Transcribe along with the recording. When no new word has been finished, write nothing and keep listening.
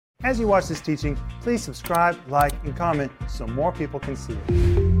As you watch this teaching, please subscribe, like, and comment so more people can see it.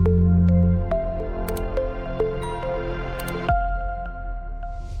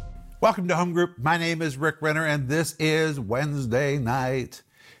 Welcome to Home Group. My name is Rick Renner, and this is Wednesday night.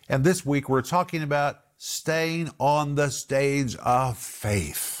 And this week we're talking about staying on the stage of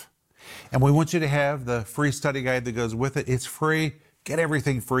faith. And we want you to have the free study guide that goes with it. It's free. Get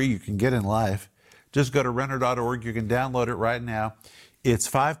everything free you can get in life. Just go to renner.org. You can download it right now. It's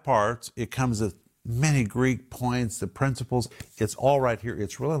 5 parts. It comes with many Greek points, the principles. It's all right here.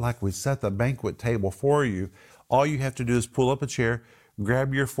 It's really like we set the banquet table for you. All you have to do is pull up a chair,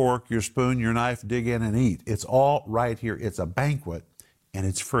 grab your fork, your spoon, your knife, dig in and eat. It's all right here. It's a banquet, and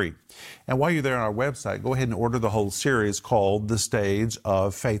it's free. And while you're there on our website, go ahead and order the whole series called The Stage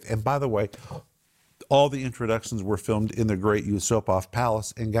of Faith. And by the way, all the introductions were filmed in the great Yusupov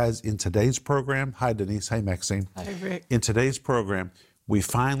Palace. And guys, in today's program, hi Denise, hi Maxine. Hi Rick. In today's program, we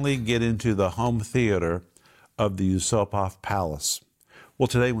finally get into the home theater of the Yusupov Palace. Well,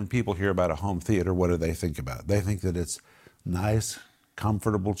 today when people hear about a home theater, what do they think about? They think that it's nice,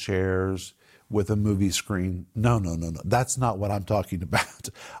 comfortable chairs with a movie screen. No. That's not what I'm talking about.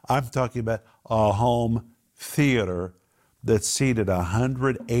 I'm talking about a home theater that seated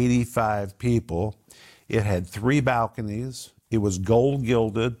 185 people. It had 3 balconies. It was gold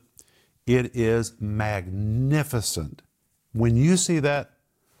gilded. It is magnificent. When you see that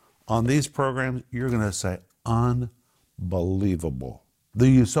on these programs, you're going to say, unbelievable. The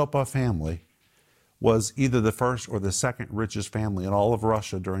Yusupov family was either the first or the second richest family in all of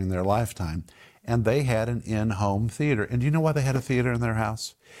Russia during their lifetime, and they had an in-home theater. And do you know why they had a theater in their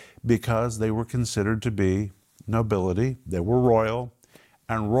house? Because they were considered to be nobility, they were royal,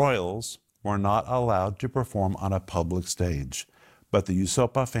 and royals were not allowed to perform on a public stage. But the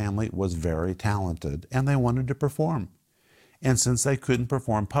Yusupov family was very talented, and they wanted to perform. And since they couldn't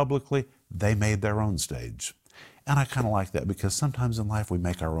perform publicly, they made their own stage. And I kind of like that because sometimes in life we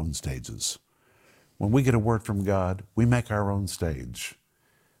make our own stages. When we get a word from God, we make our own stage.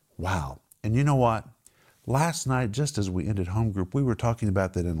 Wow. And you know what? Last night, just as we ended home group, we were talking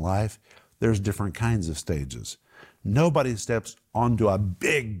about that in life, there's different kinds of stages. Nobody steps onto a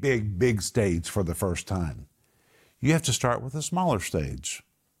big stage for the first time. You have to start with a smaller stage.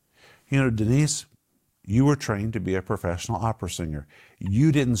 You know, Denise, you were trained to be a professional opera singer.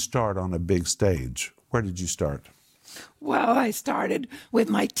 You didn't start on a big stage. Where did you start? Well, I started with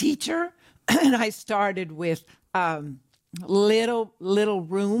my teacher, and I started with little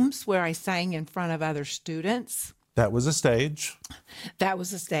rooms where I sang in front of other students. That was a stage. That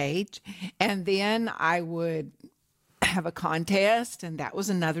was a stage. And then I would have a contest, and that was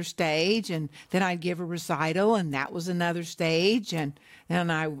another stage. And then I'd give a recital, and that was another stage. And then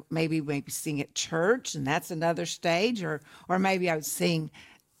I maybe sing at church, and that's another stage. Or maybe I would sing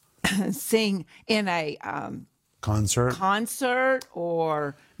in a concert,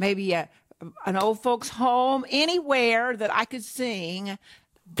 or maybe an old folks' home. Anywhere that I could sing,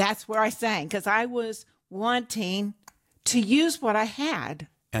 that's where I sang, because I was wanting to use what I had.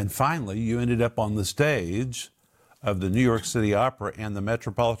 And finally, you ended up on the stage of the New York City Opera and the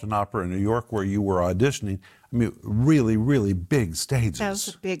Metropolitan Opera in New York, where you were auditioning. I mean, really big stages. That was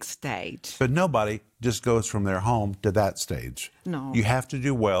a big stage. But nobody just goes from their home to that stage. No. You have to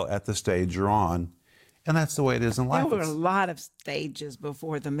do well at the stage you're on, and that's the way it is in life. There were a lot of stages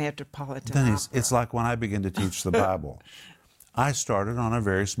before the Metropolitan Denise, Opera. it's like when I began to teach the Bible. I started on a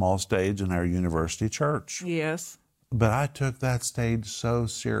very small stage in our university church. Yes. But I took that stage so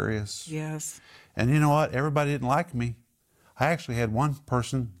serious. Yes. And you know what? Everybody didn't like me. I actually had one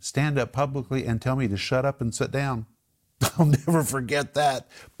person stand up publicly and tell me to shut up and sit down. I'll never forget that.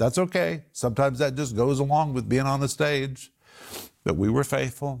 That's okay. Sometimes that just goes along with being on the stage. But we were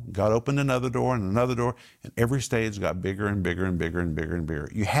faithful. God opened another door and another door, and every stage got bigger and bigger and bigger and bigger and bigger.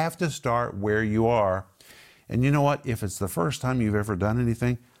 You have to start where you are. And you know what? If it's the first time you've ever done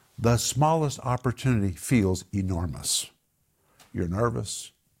anything, the smallest opportunity feels enormous. You're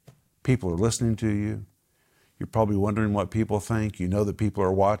nervous. People are listening to you. You're probably wondering what people think. You know that people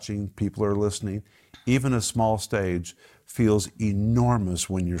are watching, people are listening. Even a small stage feels enormous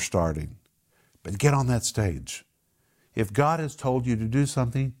when you're starting. But get on that stage. If God has told you to do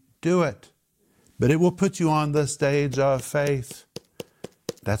something, do it. But it will put you on the stage of faith.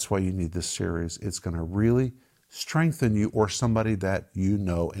 That's why you need this series. It's going to really strengthen you or somebody that you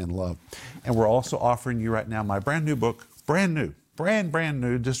know and love. And we're also offering you right now my brand new book, brand new,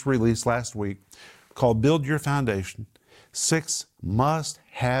 just released last week, called Build Your Foundation, 6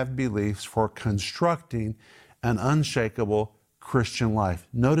 must-have beliefs for constructing an unshakable Christian life.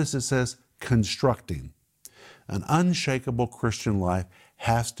 Notice it says constructing. An unshakable Christian life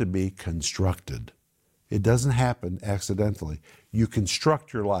has to be constructed. It doesn't happen accidentally. You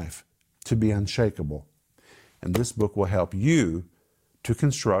construct your life to be unshakable. And this book will help you to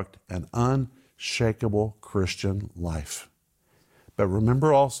construct an unshakable Christian life. But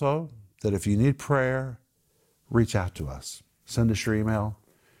remember also that if you need prayer, reach out to us. Send us your email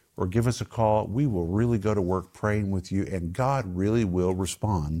or give us a call. We will really go to work praying with you, and God really will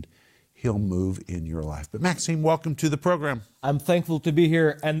respond. He'll move in your life. But Maxime, welcome to the program. I'm thankful to be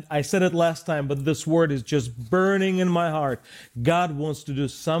here. And I said it last time, but this word is just burning in my heart. God wants to do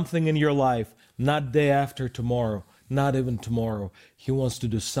something in your life, not day after tomorrow, not even tomorrow. He wants to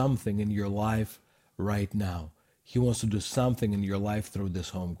do something in your life right now. He wants to do something in your life through this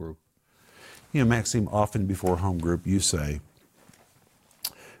home group. You know, Maxime, often before home group, you say,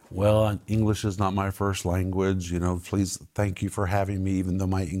 well, English is not my first language. You know, please, thank you for having me, even though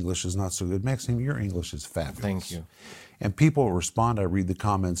my English is not so good. Maxime, your English is fabulous. Thank you. And people respond. I read the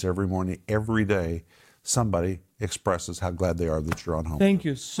comments every morning, every day. Somebody expresses how glad they are that you're on home. Thank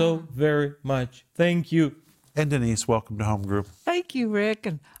you so very much. Thank you. And Denise, welcome to home group. Thank you, Rick.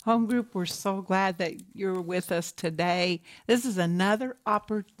 And home group, we're so glad that you're with us today. This is another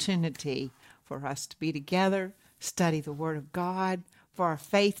opportunity for us to be together, study the Word of God, for our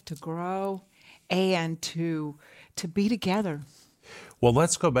faith to grow, and to be together. Well,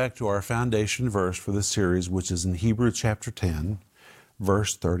 let's go back to our foundation verse for this series, which is in Hebrews chapter 10,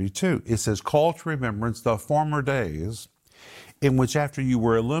 verse 32. It says, call to remembrance the former days in which after you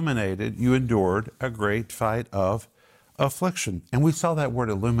were illuminated, you endured a great fight of affliction. And we saw that word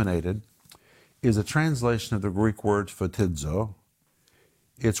illuminated is a translation of the Greek word photizo.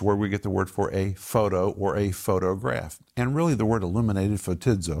 It's where we get the word for a photo or a photograph. And really the word illuminated,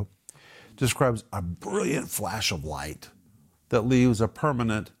 photizo, describes a brilliant flash of light that leaves a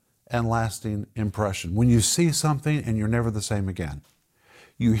permanent and lasting impression. When you see something and you're never the same again,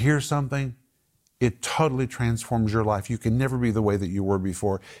 you hear something, it totally transforms your life. You can never be the way that you were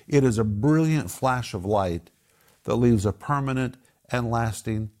before. It is a brilliant flash of light that leaves a permanent and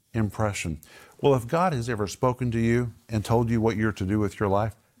lasting impression. Well, if God has ever spoken to you and told you what you're to do with your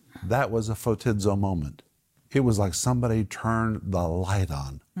life, that was a photizo moment. It was like somebody turned the light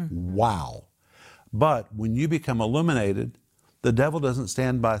on. Wow. But when you become illuminated, the devil doesn't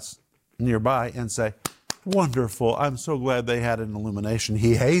stand nearby and say, wonderful, I'm so glad they had an illumination.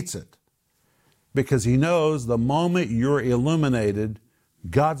 He hates it because he knows the moment you're illuminated,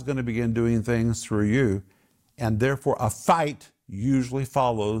 God's going to begin doing things through you, and therefore a fight usually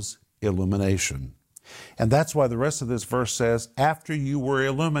follows illumination. And that's why the rest of this verse says, after you were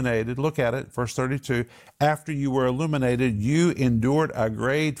illuminated, look at it, verse 32, after you were illuminated, you endured a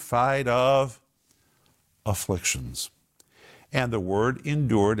great fight of afflictions. And the word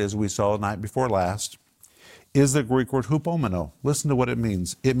endured, as we saw the night before last, is the Greek word hupomeno. Listen to what it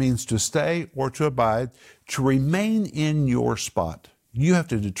means. It means to stay or to abide, to remain in your spot. You have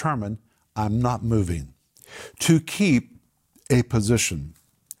to determine, I'm not moving. To keep a position.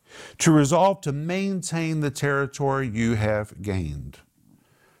 To resolve to maintain the territory you have gained.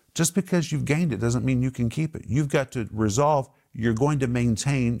 Just because you've gained it doesn't mean you can keep it. You've got to resolve you're going to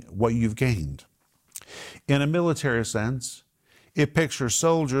maintain what you've gained. In a military sense, it pictures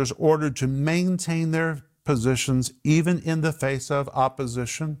soldiers ordered to maintain their positions even in the face of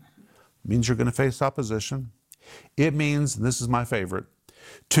opposition. It means you're going to face opposition. It means, and this is my favorite,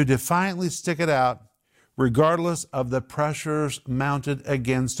 to defiantly stick it out regardless of the pressures mounted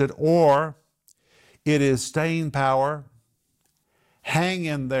against it, or it is staying power, hang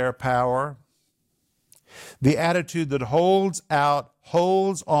in there power, the attitude that holds out,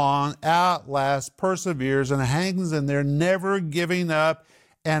 holds on, outlasts, perseveres, and hangs in there, never giving up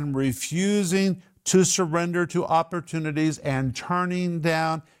and refusing to surrender to opportunities and turning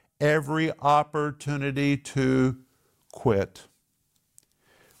down every opportunity to quit.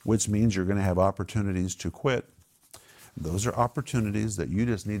 Which means you're going to have opportunities to quit. Those are opportunities that you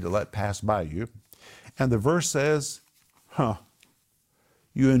just need to let pass by you. And the verse says,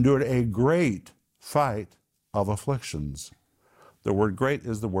 you endured a great fight of afflictions. The word great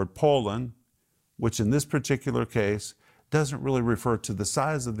is the word polon, which in this particular case doesn't really refer to the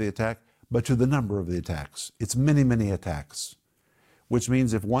size of the attack, but to the number of the attacks. It's many, many attacks. Which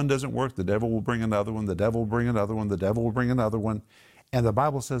means if one doesn't work, the devil will bring another one, the devil will bring another one, the devil will bring another one. And the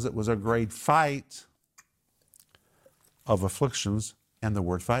Bible says it was a great fight of afflictions. And the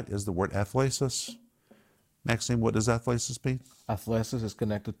word fight is the word athlesis. Maxime, what does athlesis mean? Athlesis is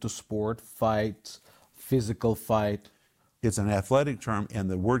connected to sport, fight, physical fight. It's an athletic term, and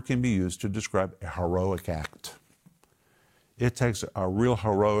the word can be used to describe a heroic act. It takes a real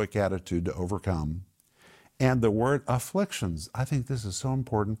heroic attitude to overcome. And the word afflictions, I think this is so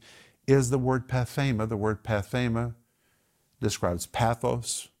important, is the word pathema. The word pathema describes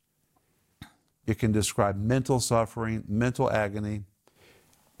pathos. It can describe mental suffering, mental agony.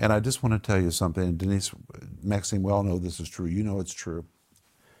 And I just want to tell you something, and Denise, Maxine, we all know this is true. You know it's true.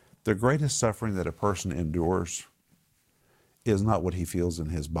 The greatest suffering that a person endures is not what he feels in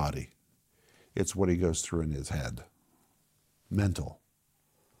his body. It's what he goes through in his head. Mental.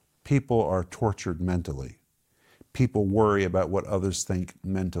 People are tortured mentally. People worry about what others think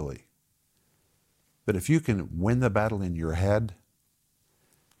mentally. But if you can win the battle in your head,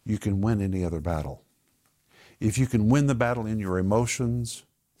 you can win any other battle. If you can win the battle in your emotions,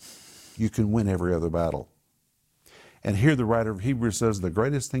 you can win every other battle. And here the writer of Hebrews says the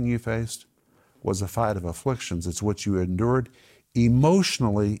greatest thing you faced was a fight of afflictions. It's what you endured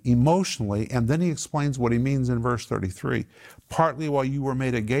emotionally, and then he explains what he means in verse 33. Partly while you were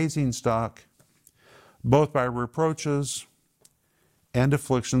made a gazing stock, both by reproaches and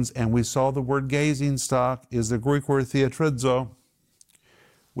afflictions, and we saw the word gazing stock is the Greek word theatrizo,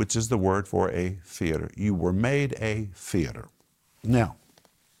 which is the word for a theater. You were made a theater. Now,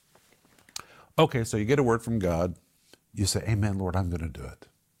 okay, so you get a word from God. You say, amen, Lord, I'm going to do it.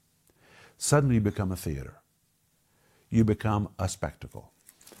 Suddenly you become a theater. You become a spectacle.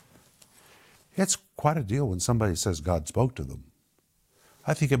 It's quite a deal when somebody says God spoke to them.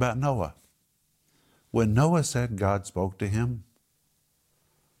 I think about Noah. When Noah said God spoke to him,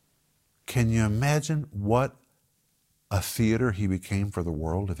 can you imagine what a theater he became for the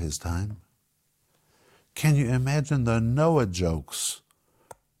world of his time? Can you imagine the Noah jokes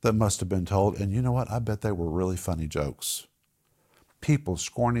that must have been told? And you know what? I bet they were really funny jokes. People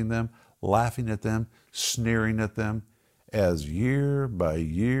scorning them, laughing at them, sneering at them, as year by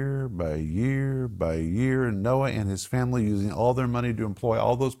year by year by year, Noah and his family using all their money to employ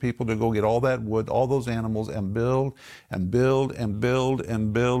all those people to go get all that wood, all those animals, and build and build and build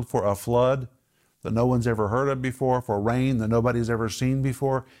and build for a flood that no one's ever heard of before, for rain that nobody's ever seen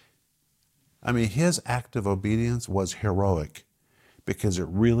before. I mean, his act of obedience was heroic because it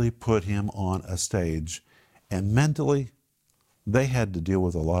really put him on a stage. And mentally, they had to deal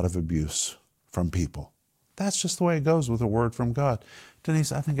with a lot of abuse from people. That's just the way it goes with a word from God.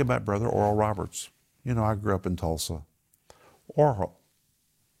 Denise, I think about Brother Oral Roberts. You know, I grew up in Tulsa. Oral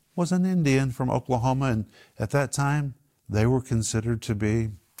was an Indian from Oklahoma, and at that time, they were considered to be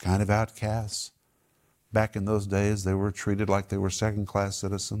kind of outcasts. Back in those days, they were treated like they were second-class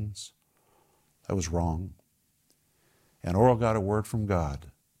citizens. That was wrong. And Oral got a word from God.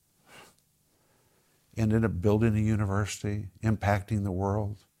 Ended up building a university, impacting the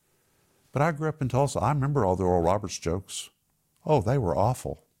world. But I grew up in Tulsa. I remember all the Oral Roberts jokes. Oh, they were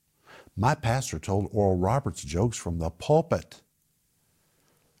awful. My pastor told Oral Roberts jokes from the pulpit.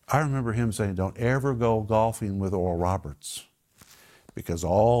 I remember him saying, don't ever go golfing with Oral Roberts because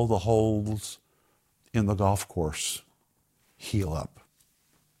all the holes in the golf course heal up.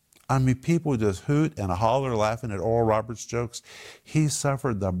 I mean, people just hoot and holler laughing at Oral Roberts jokes. He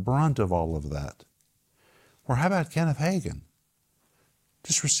suffered the brunt of all of that. Or how about Kenneth Hagin?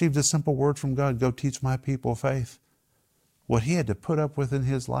 Just received a simple word from God, go teach my people faith. What he had to put up with in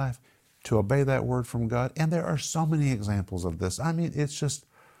his life to obey that word from God. And there are so many examples of this. I mean, it's just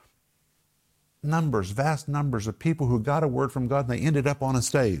numbers, vast numbers of people who got a word from God and they ended up on a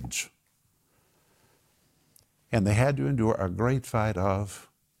stage. And they had to endure a great fight of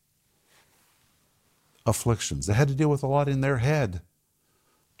afflictions. They had to deal with a lot in their head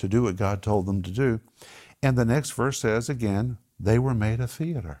to do what God told them to do. And the next verse says again, they were made a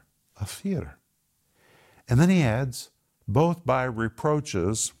theater. And then he adds, both by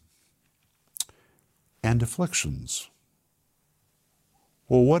reproaches and afflictions.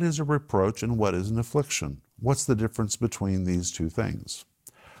 Well, what is a reproach and what is an affliction? What's the difference between these two things?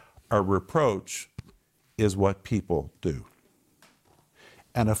 A reproach is what people do.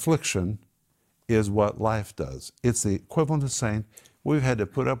 An affliction is what life does. It's the equivalent of saying, we've had to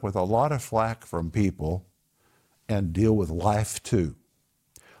put up with a lot of flack from people and deal with life too.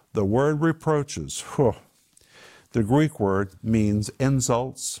 The word reproaches, the Greek word means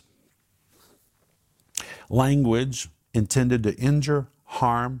insults, language intended to injure,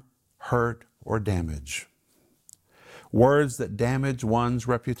 harm, hurt, or damage. Words that damage one's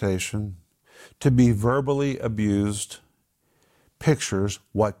reputation, to be verbally abused, pictures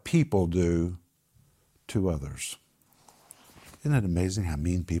what people do to others. Isn't it amazing how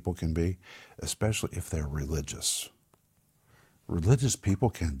mean people can be, especially if they're religious? Religious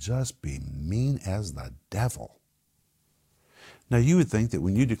people can just be mean as the devil. Now, you would think that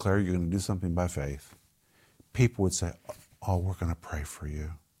when you declare you're going to do something by faith, people would say, oh, we're going to pray for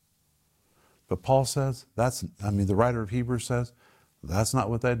you. But Paul says, the writer of Hebrews says, that's not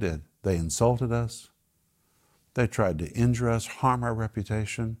what they did. They insulted us. They tried to injure us, harm our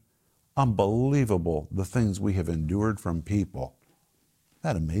reputation. Unbelievable, the things we have endured from people. Isn't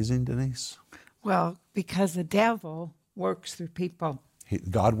that amazing, Denise? Well, because the devil works through people.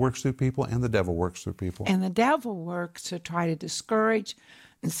 God works through people and the devil works through people. And the devil works to try to discourage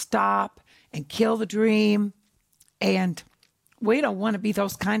and stop and kill the dream. And we don't want to be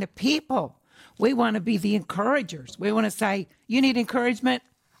those kind of people. We want to be the encouragers. We want to say, you need encouragement?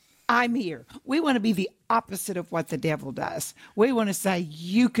 I'm here. We want to be the opposite of what the devil does. We want to say,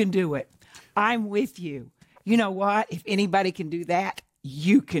 you can do it. I'm with you. You know what? If anybody can do that,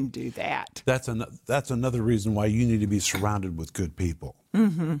 you can do that. That's another reason why you need to be surrounded with good people.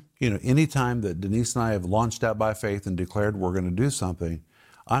 Mm-hmm. Anytime that Denise and I have launched out by faith and declared we're going to do something,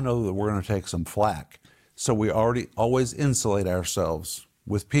 I know that we're going to take some flack. So we always insulate ourselves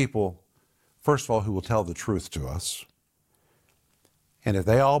with people, first of all, who will tell the truth to us. And if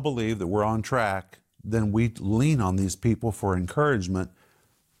they all believe that we're on track, then we lean on these people for encouragement.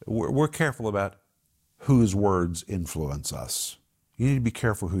 We're careful about whose words influence us. You need to be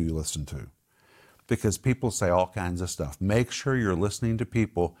careful who you listen to, because people say all kinds of stuff. Make sure you're listening to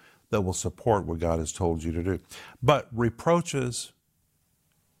people that will support what God has told you to do. But reproaches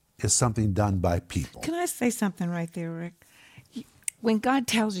is something done by people. Can I say something right there, Rick? When God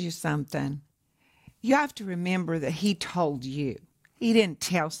tells you something, you have to remember that he told you. He didn't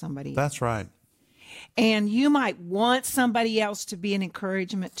tell somebody else. That's right. And you might want somebody else to be an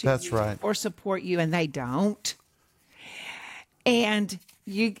encouragement to That's you right. or support you, and they don't. And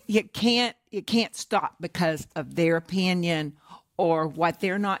you can't stop because of their opinion or what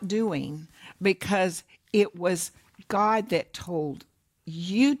they're not doing, because it was God that told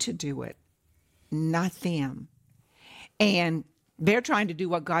you to do it, not them. And they're trying to do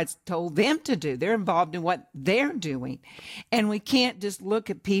what God's told them to do. They're involved in what they're doing. And we can't just look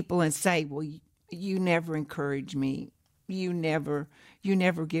at people and say, well, you never encourage me. You never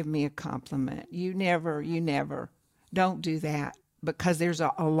give me a compliment. You never. Don't do that, because there's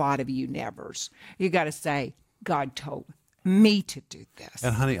a lot of you nevers. You got to say, God told me to do this.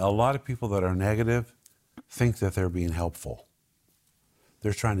 And honey, a lot of people that are negative think that they're being helpful.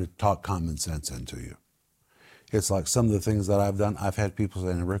 They're trying to talk common sense into you. It's like some of the things that I've done, I've had people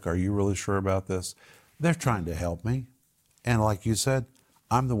saying, Rick, are you really sure about this? They're trying to help me. And like you said,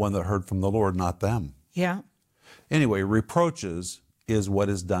 I'm the one that heard from the Lord, not them. Yeah. Anyway, reproaches is what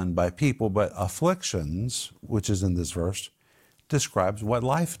is done by people, but afflictions, which is in this verse, describes what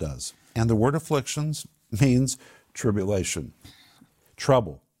life does. And the word afflictions means tribulation,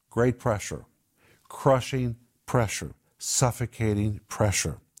 trouble, great pressure, crushing pressure, suffocating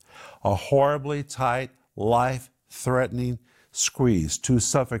pressure, a horribly tight, life-threatening squeeze, to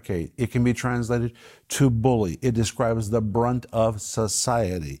suffocate. It can be translated to bully. It describes the brunt of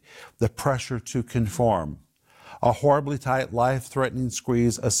society, the pressure to conform. A horribly tight, life-threatening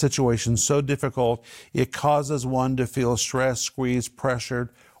squeeze, a situation so difficult it causes one to feel stressed, squeezed, pressured,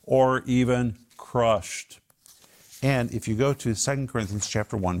 or even crushed. And if you go to 2 Corinthians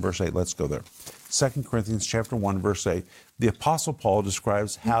chapter 1, verse 8, let's go there. 2 Corinthians chapter 1, verse 8, the Apostle Paul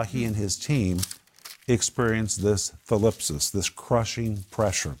describes how he and his team experienced this thlipsis, this crushing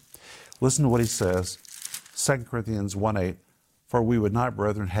pressure. Listen to what he says, 2 Corinthians 1:8, for we would not,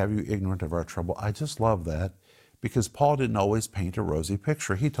 brethren, have you ignorant of our trouble. I just love that, because Paul didn't always paint a rosy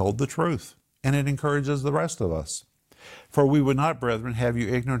picture. He told the truth, and it encourages the rest of us. For we would not, brethren, have you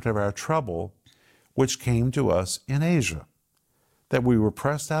ignorant of our trouble, which came to us in Asia, that we were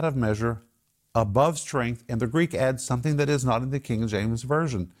pressed out of measure, above strength, and the Greek adds something that is not in the King James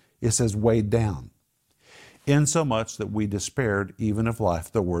Version. It says weighed down, insomuch that we despaired even of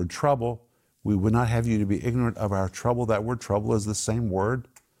life. The word trouble, we would not have you to be ignorant of our trouble. That word trouble is the same word,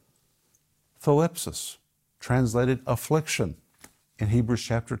 thlipsis, translated affliction in Hebrews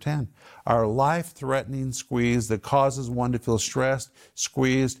chapter 10. Our life-threatening squeeze that causes one to feel stressed,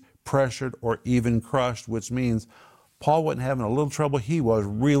 squeezed, pressured, or even crushed, which means Paul wasn't having a little trouble. He was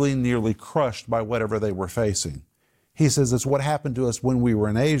really nearly crushed by whatever they were facing. He says it's what happened to us when we were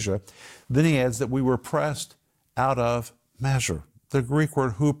in Asia. Then he adds that we were pressed out of measure. The Greek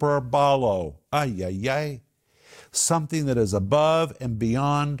word hyperbalo, something that is above and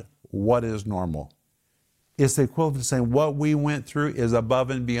beyond what is normal. It's the equivalent of saying what we went through is above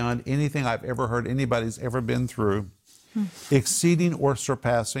and beyond anything I've ever heard anybody's ever been through, exceeding or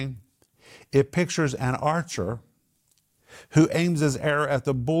surpassing. It pictures an archer who aims his arrow at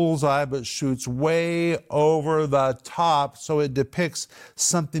the bullseye but shoots way over the top, so it depicts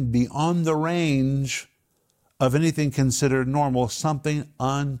something beyond the range of anything considered normal, something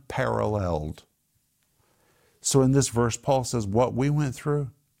unparalleled. So in this verse, Paul says what we went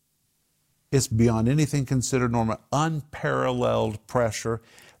through, it's beyond anything considered normal, unparalleled pressure.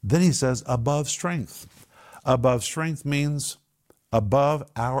 Then he says above strength. Above strength means above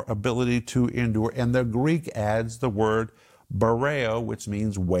our ability to endure. And the Greek adds the word bareo, which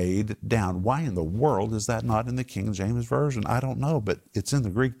means weighed down. Why in the world is that not in the King James Version? I don't know, but it's in the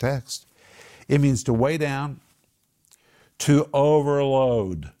Greek text. It means to weigh down, to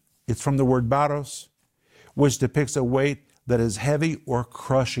overload. It's from the word baros, which depicts a weight that is heavy or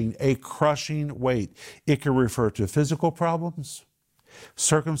crushing, a crushing weight. It can refer to physical problems,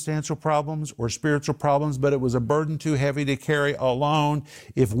 circumstantial problems, or spiritual problems, but it was a burden too heavy to carry alone.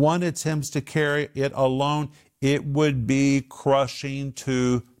 If one attempts to carry it alone, it would be crushing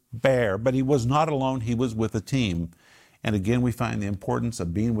to bear. But he was not alone, he was with a team. And again, we find the importance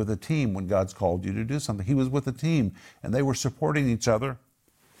of being with a team when God's called you to do something. He was with a team, and they were supporting each other.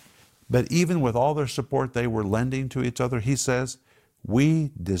 But even with all their support they were lending to each other, he says,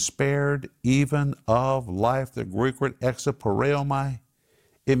 we despaired even of life. The Greek word exaporeomai,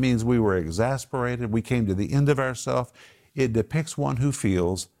 it means we were exasperated. We came to the end of ourselves. It depicts one who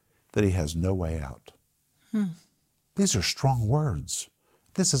feels that he has no way out. These are strong words.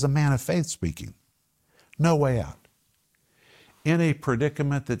 This is a man of faith speaking. No way out. In a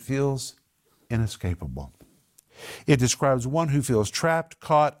predicament that feels inescapable. It describes one who feels trapped,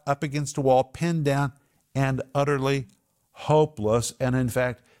 caught up against a wall, pinned down, and utterly hopeless. And in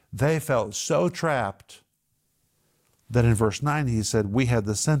fact, they felt so trapped that in verse 9 he said, we had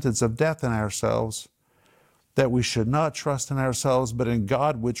the sentence of death in ourselves, that we should not trust in ourselves, but in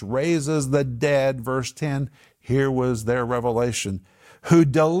God which raises the dead. Verse 10, here was their revelation, who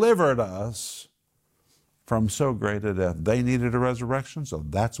delivered us from so great a death. They needed a resurrection, so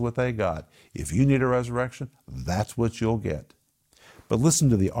that's what they got. If you need a resurrection, that's what you'll get. But listen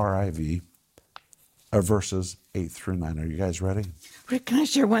to the RIV of verses 8 through 9. Are you guys ready? Rick, can I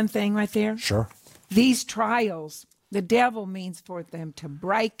share one thing right there? Sure. These trials, the devil means for them to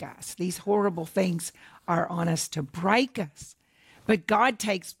break us. These horrible things are on us to break us. But God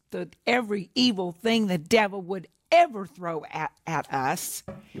takes every evil thing the devil would ever throw at us,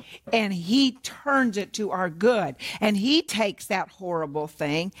 and he turns it to our good. And he takes that horrible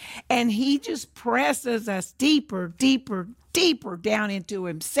thing and he just presses us deeper, deeper, deeper down into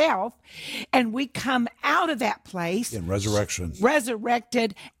himself, and we come out of that place In resurrection.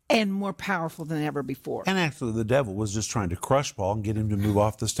 resurrected and more powerful than ever before. And actually the devil was just trying to crush Paul and get him to move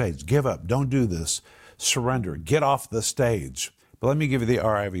off the stage. Give up. Don't do this. Surrender. Get off the stage. But let me give you the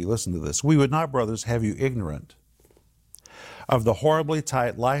RIV. Listen to this. We would not, brothers, have you ignorant of the horribly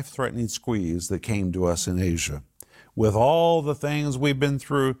tight, life-threatening squeeze that came to us in Asia. With all the things we've been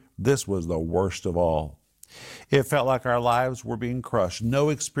through, this was the worst of all. It felt like our lives were being crushed. No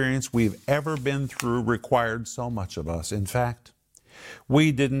experience we've ever been through required so much of us. In fact,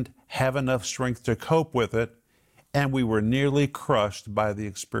 we didn't have enough strength to cope with it, and we were nearly crushed by the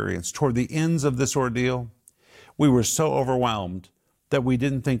experience. Toward the ends of this ordeal, we were so overwhelmed that we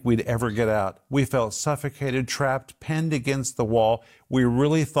didn't think we'd ever get out. We felt suffocated, trapped, pinned against the wall. We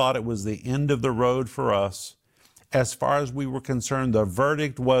really thought it was the end of the road for us. As far as we were concerned, the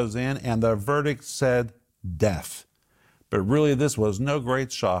verdict was in, and the verdict said death. But really, this was no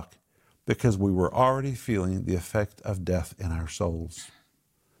great shock because we were already feeling the effect of death in our souls.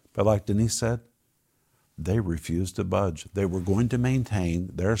 But like Denise said, they refused to budge. They were going to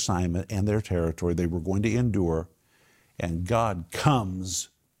maintain their assignment and their territory. They were going to endure. And God comes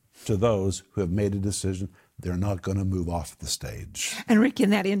to those who have made a decision. They're not going to move off the stage. And Rick, in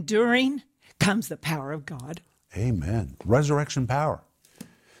that enduring comes the power of God. Amen. Resurrection power.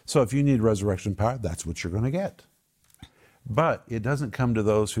 So if you need resurrection power, that's what you're going to get. But it doesn't come to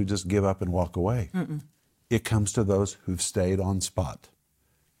those who just give up and walk away. It comes to those who've stayed on spot.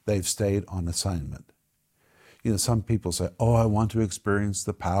 They've stayed on assignment. You know, some people say, oh, I want to experience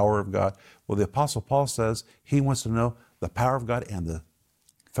the power of God. Well, the Apostle Paul says he wants to know the power of God and the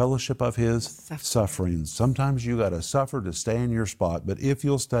fellowship of his sufferings. Sometimes you got to suffer to stay in your spot, but if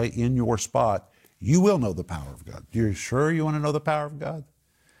you'll stay in your spot, you will know the power of God. You're sure you want to know the power of God?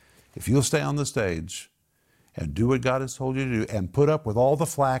 If you'll stay on the stage and do what God has told you to do and put up with all the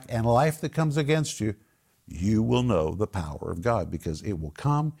flack and life that comes against you, you will know the power of God because it will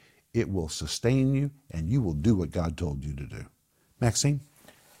come, it will sustain you, and you will do what God told you to do. Maxine?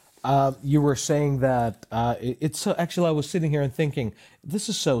 You were saying that it's so, actually, I was sitting here and thinking, this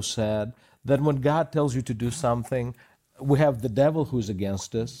is so sad that when God tells you to do something, we have the devil who's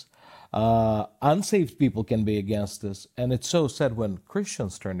against us. Unsaved people can be against us. And it's so sad when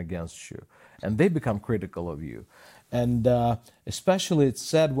Christians turn against you and they become critical of you. And especially it's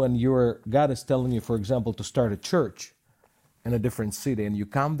sad when God is telling you, for example, to start a church in a different city, and you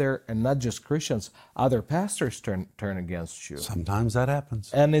come there, and not just Christians, other pastors turn against you. Sometimes that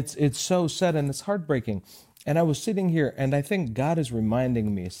happens. And it's so sad, and it's heartbreaking. And I was sitting here, and I think God is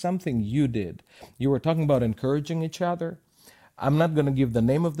reminding me something you did. You were talking about encouraging each other. I'm not going to give the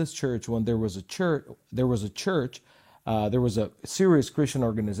name of this church. When there was a serious Christian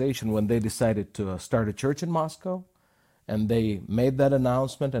organization when they decided to start a church in Moscow, and they made that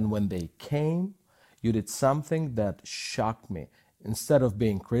announcement, and when they came, you did something that shocked me. Instead of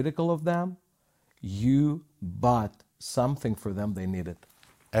being critical of them, you bought something for them they needed.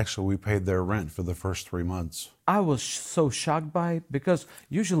 Actually, we paid their rent for the first 3 months. I was so shocked by it, because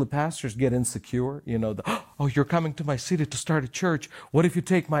usually pastors get insecure. Oh, you're coming to my city to start a church. What if you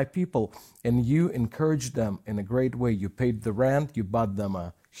take my people? And you encouraged them in a great way. You paid the rent. You bought them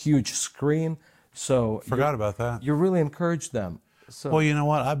a huge screen. So Forgot about that. You really encouraged them. So, Well, you know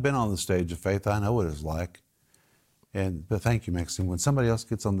what? I've been on the stage of faith. I know what it's like. But thank you, Maxine. When somebody else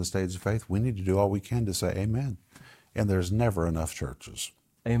gets on the stage of faith, we need to do all we can to say amen. And there's never enough churches.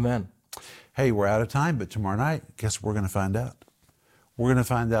 amen. Hey, we're out of time, but tomorrow night, guess what we're going to find out? We're going to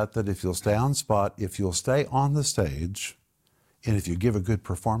find out that if you'll stay on spot, if you'll stay on the stage, and if you give a good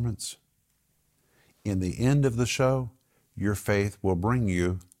performance, in the end of the show, your faith will bring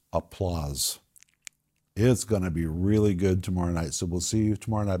you applause. It's going to be really good tomorrow night. So we'll see you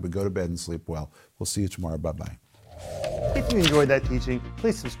tomorrow night, but go to bed and sleep well. We'll see you tomorrow. Bye-bye. If you enjoyed that teaching,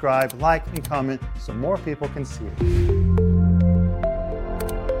 please subscribe, like, and comment so more people can see it.